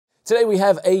Today we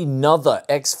have another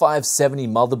X570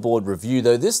 motherboard review,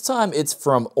 though this time it's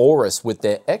from Aorus with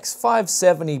their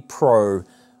X570 Pro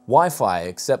Wi-Fi,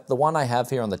 except the one I have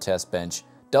here on the test bench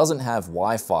doesn't have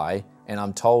Wi-Fi, and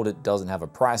I'm told it doesn't have a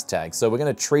price tag. So we're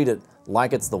gonna treat it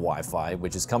like it's the Wi-Fi,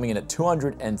 which is coming in at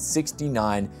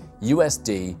 269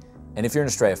 USD, and if you're in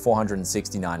Australia,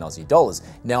 469 Aussie dollars.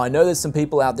 Now I know there's some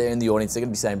people out there in the audience that are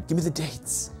gonna be saying, give me the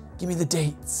dates, give me the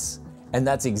dates. And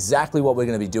that's exactly what we're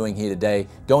gonna be doing here today,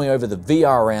 going over the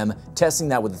VRM, testing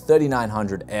that with the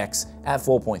 3900X at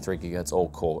 4.3 GHz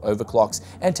all-core overclocks,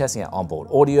 and testing out onboard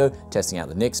audio, testing out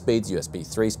the NIC speeds, USB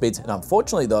 3 speeds, and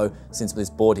unfortunately though, since this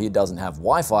board here doesn't have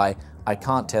Wi-Fi, I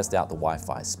can't test out the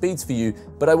Wi-Fi speeds for you,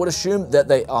 but I would assume that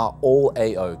they are all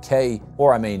A-OK,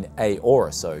 or I mean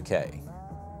Aorus OK.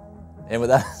 And with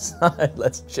that aside,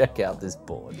 let's check out this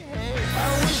board.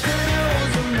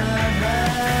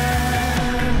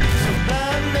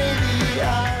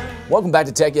 Welcome back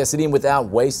to Tech Yes City, and without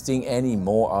wasting any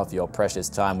more of your precious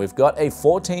time, we've got a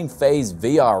 14-phase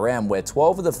VRM where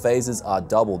 12 of the phases are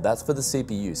doubled. That's for the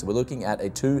CPU. So we're looking at a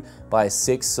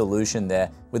 2x6 solution there,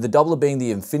 with the doubler being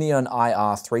the Infineon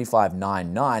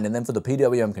IR3599, and then for the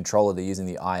PWM controller, they're using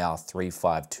the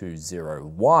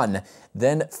IR35201.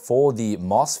 Then for the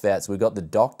MOSFETs, we've got the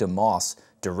Dr. Moss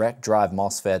direct drive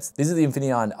MOSFETs. These are the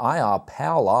Infineon IR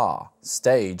PowerR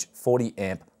stage 40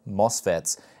 amp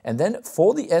MOSFETs. And then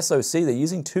for the SoC, they're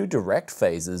using two direct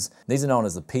phases. These are known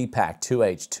as the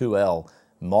PPAC2H2L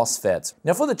MOSFETs.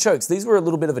 Now for the chokes, these were a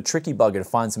little bit of a tricky bugger to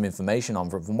find some information on.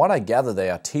 From what I gather,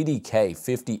 they are TDK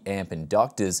 50 amp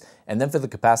inductors. And then for the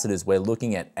capacitors, we're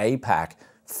looking at APAC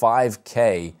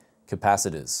 5K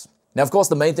capacitors. Now, of course,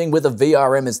 the main thing with the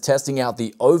VRM is testing out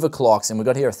the overclocks, and we've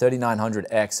got here a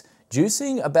 3900X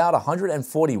juicing about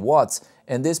 140 watts,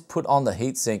 and this put on the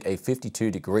heatsink a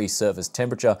 52-degree surface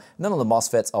temperature. And then on the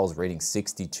MOSFETs, I was reading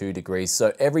 62 degrees.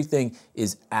 So everything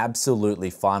is absolutely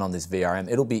fine on this VRM.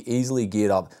 It'll be easily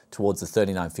geared up towards the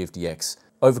 3950X,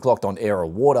 overclocked on air or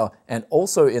water. And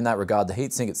also in that regard, the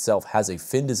heatsink itself has a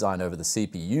fin design over the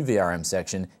CPU VRM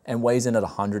section and weighs in at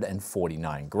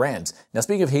 149 grams. Now,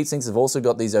 speaking of heatsink, I've also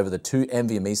got these over the two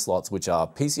NVMe slots, which are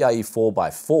PCIe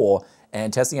 4x4,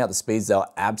 and testing out the speeds, they're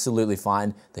absolutely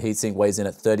fine. The heatsink weighs in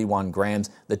at 31 grams.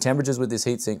 The temperatures with this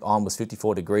heatsink on was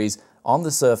 54 degrees on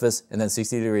the surface and then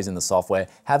 60 degrees in the software.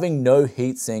 Having no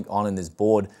heatsink on in this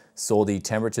board saw the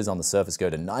temperatures on the surface go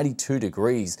to 92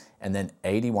 degrees and then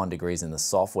 81 degrees in the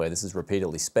software. This is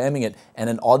repeatedly spamming it. And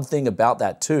an odd thing about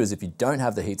that too is if you don't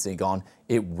have the heatsink on,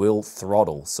 it will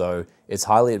throttle. So it's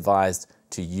highly advised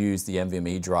to use the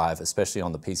NVMe drive, especially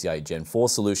on the PCIe Gen 4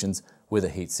 solutions, with a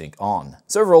heatsink on.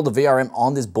 So overall, the VRM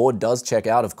on this board does check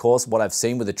out. Of course, what I've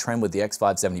seen with the trend with the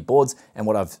X570 boards, and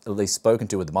what I've at least spoken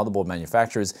to with the motherboard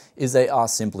manufacturers, is they are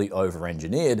simply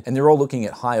over-engineered, and they're all looking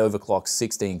at high overclock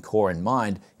 16 core in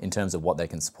mind in terms of what they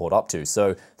can support up to.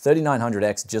 So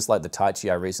 3900X, just like the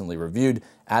Taichi I recently reviewed,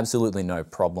 absolutely no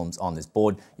problems on this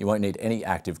board. You won't need any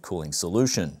active cooling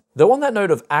solution. Though on that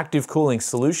note of active cooling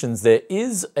solutions, there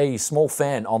is a small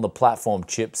fan on the platform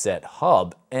chipset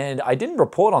hub, and I didn't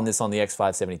report on this on the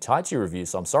X570 Taichi review,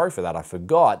 so I'm sorry for that, I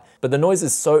forgot. But the noise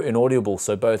is so inaudible,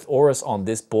 so both Aorus on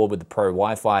this board with the Pro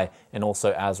Wi-Fi and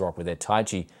also ASRock with their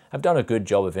Taichi have done a good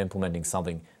job of implementing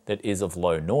something that is of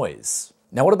low noise.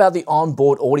 Now, what about the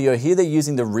onboard audio? Here they're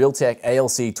using the Realtek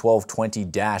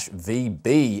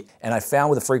ALC1220-VB, and I found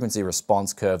with the frequency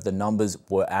response curve, the numbers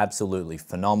were absolutely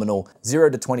phenomenal. 0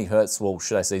 to 20 Hertz, well,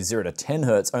 should I say 0 to 10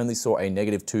 Hertz, only saw a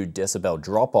 -2 decibel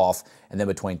drop off, and then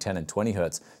between 10 and 20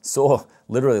 Hertz, saw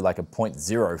literally like a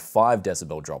 0.05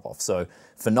 decibel drop off. So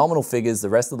phenomenal figures. The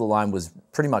rest of the line was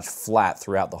pretty much flat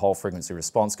throughout the whole frequency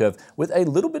response curve, with a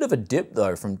little bit of a dip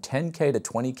though from 10K to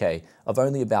 20K of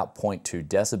only about 0.2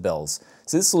 decibels.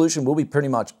 So this solution will be pretty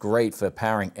much great for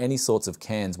powering any sorts of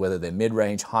cans, whether they're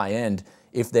mid-range, high-end,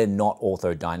 if they're not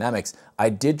orthodynamics. I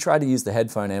did try to use the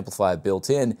headphone amplifier built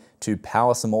in to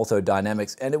power some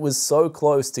orthodynamics, and it was so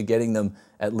close to getting them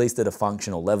at least at a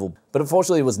functional level. But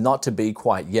unfortunately, it was not to be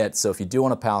quite yet, so if you do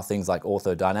want to power things like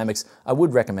orthodynamics, I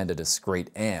would recommend a discrete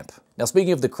amp. Now,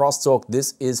 speaking of the crosstalk,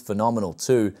 this is phenomenal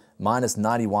too,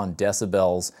 -91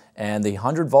 decibels, and the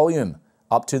 100 volume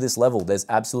up to this level, there's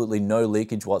absolutely no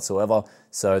leakage whatsoever,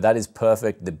 so that is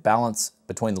perfect. The balance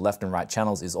between the left and right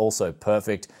channels is also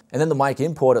perfect. And then the mic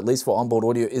input, at least for onboard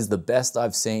audio, is the best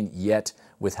I've seen yet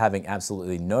with having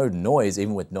absolutely no noise,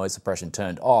 even with noise suppression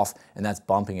turned off, and that's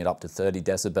bumping it up to 30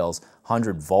 decibels,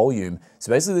 100 volume. So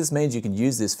basically this means you can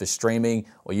use this for streaming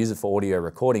or use it for audio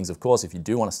recordings. Of course, if you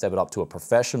do want to step it up to a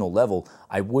professional level,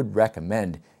 I would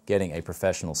recommend getting a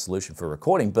professional solution for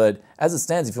recording. But as it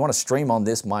stands, if you want to stream on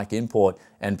this mic import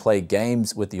and play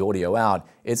games with the audio out,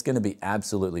 it's going to be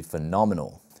absolutely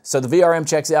phenomenal. So the VRM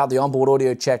checks out, the onboard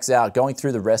audio checks out. Going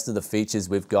through the rest of the features,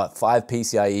 we've got 5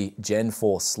 PCIe Gen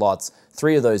 4 slots,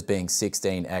 3 of those being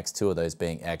 16X, 2 of those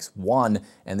being X1,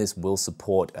 and this will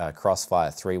support Crossfire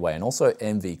 3-way and also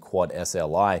NV Quad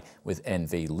SLI with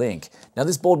NV Link. Now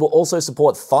this board will also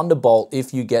support Thunderbolt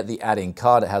if you get the add-in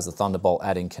card. It has the Thunderbolt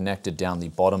add-in connected down the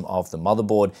bottom of the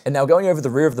motherboard. And now going over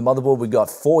the rear of the motherboard, we've got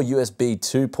 4 USB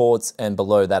 2 ports, and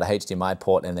below that a HDMI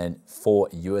port, and then 4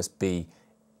 USB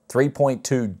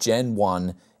 3.2 Gen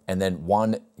 1, and then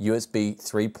 1 USB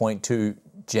 3.2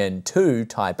 Gen 2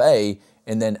 Type A,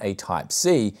 and then a Type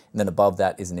C, and then above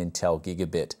that is an Intel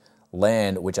Gigabit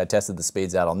LAN, which I tested the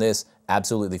speeds out on this,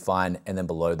 absolutely fine, and then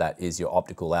below that is your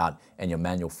optical out and your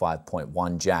manual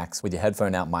 5.1 jacks with your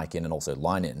headphone out, mic in, and also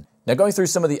line in. Now going through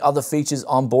some of the other features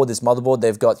on board this motherboard,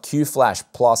 they've got Q-Flash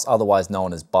Plus, otherwise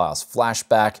known as BIOS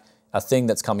Flashback, a thing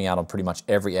that's coming out on pretty much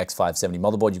every X570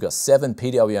 motherboard. You've got 7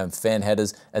 PWM fan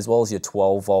headers, as well as your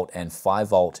 12 volt and 5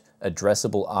 volt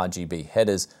addressable RGB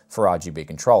headers for RGB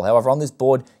control. However, on this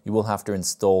board, you will have to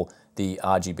install the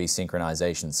RGB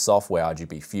synchronization software,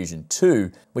 RGB Fusion 2,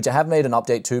 which I have made an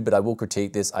update to, but I will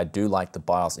critique this. I do like the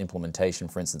BIOS implementation,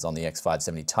 for instance, on the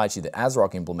X570 Taichi that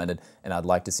ASRock implemented, and I'd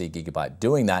like to see Gigabyte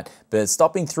doing that. But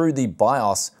stopping through the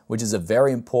BIOS, which is a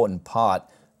very important part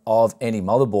of any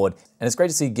motherboard, and it's great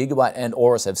to see Gigabyte and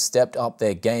Aorus have stepped up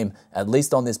their game, at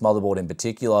least on this motherboard in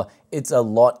particular. It's a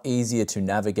lot easier to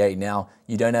navigate now.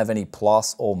 You don't have any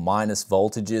plus or minus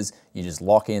voltages. You just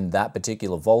lock in that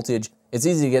particular voltage. It's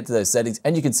easy to get to those settings,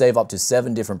 and you can save up to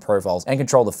 7 different profiles and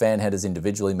control the fan headers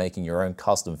individually, making your own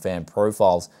custom fan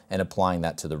profiles and applying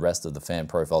that to the rest of the fan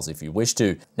profiles if you wish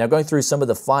to. Now going through some of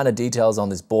the finer details on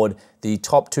this board, the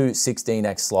top 2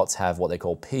 16X slots have what they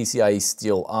call PCIe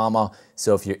steel armor.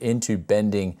 So if you're into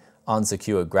bending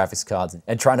unsecured graphics cards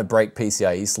and trying to break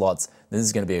PCIe slots, this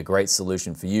is going to be a great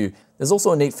solution for you. There's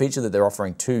also a neat feature that they're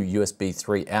offering 2 USB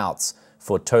 3 outs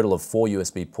for a total of 4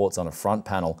 USB ports on a front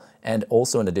panel, and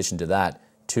also in addition to that,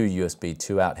 2 USB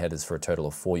 2 out headers for a total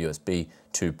of 4 USB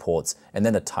 2 ports, and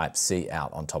then a Type C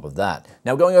out on top of that.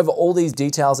 Now going over all these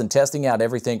details and testing out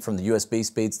everything from the USB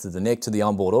speeds to the NIC to the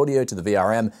onboard audio to the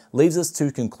VRM leaves us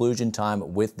to conclusion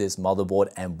time with this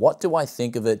motherboard. And what do I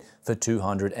think of it for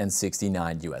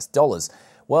 $269 US?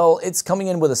 Well, it's coming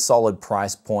in with a solid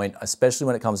price point, especially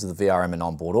when it comes to the VRM and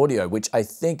onboard audio, which I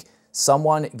think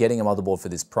someone getting a motherboard for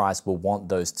this price will want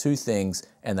those 2 things,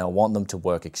 and they'll want them to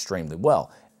work extremely well.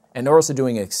 And they're also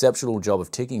doing an exceptional job of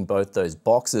ticking both those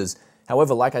boxes.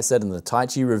 However, like I said in the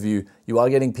Taichi review, you are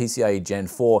getting PCIe Gen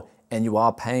 4, and you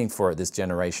are paying for it this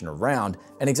generation around.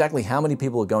 And exactly how many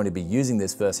people are going to be using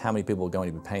this versus how many people are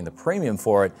going to be paying the premium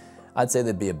for it, I'd say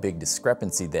there'd be a big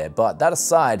discrepancy there. But that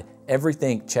aside,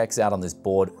 everything checks out on this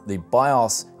board. The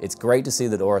BIOS, it's great to see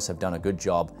that Aorus have done a good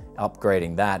job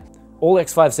upgrading that. All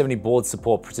X570 boards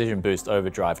support Precision Boost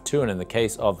Overdrive 2, and in the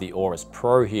case of the Aorus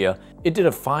Pro here, it did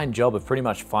a fine job of pretty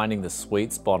much finding the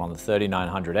sweet spot on the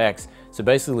 3900X. So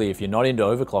basically, if you're not into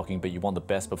overclocking, but you want the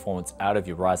best performance out of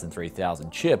your Ryzen 3000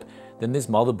 chip, then this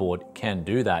motherboard can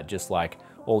do that, just like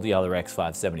all the other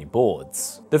X570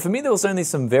 boards. Though for me, there was only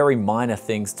some very minor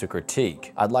things to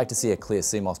critique. I'd like to see a clear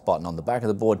CMOS button on the back of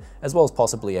the board, as well as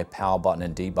possibly a power button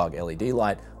and debug LED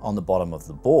light on the bottom of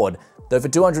the board. Though for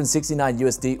 $269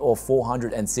 USD or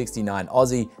 469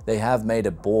 Aussie, they have made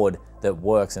a board that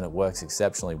works, and it works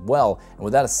exceptionally well. And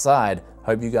with that aside,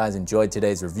 hope you guys enjoyed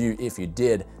today's review. If you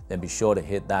did, then be sure to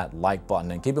hit that like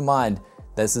button, and keep in mind,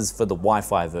 this is for the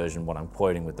Wi-Fi version, what I'm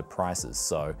quoting with the prices.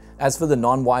 So as for the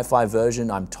non-Wi-Fi version,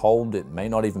 I'm told it may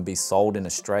not even be sold in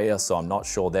Australia, so I'm not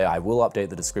sure there. I will update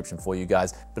the description for you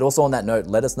guys. But also on that note,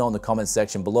 let us know in the comments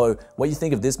section below what you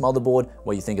think of this motherboard,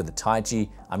 what you think of the Taichi.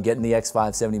 I'm getting the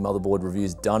X570 motherboard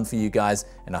reviews done for you guys,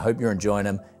 and I hope you're enjoying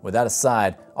them. With that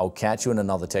aside, I'll catch you in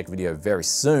another tech video very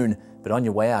soon. But on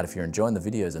your way out, if you're enjoying the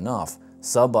videos enough,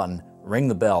 sub button, ring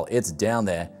the bell, it's down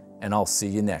there, and I'll see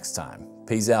you next time.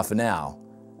 Peace out for now.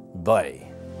 Bye.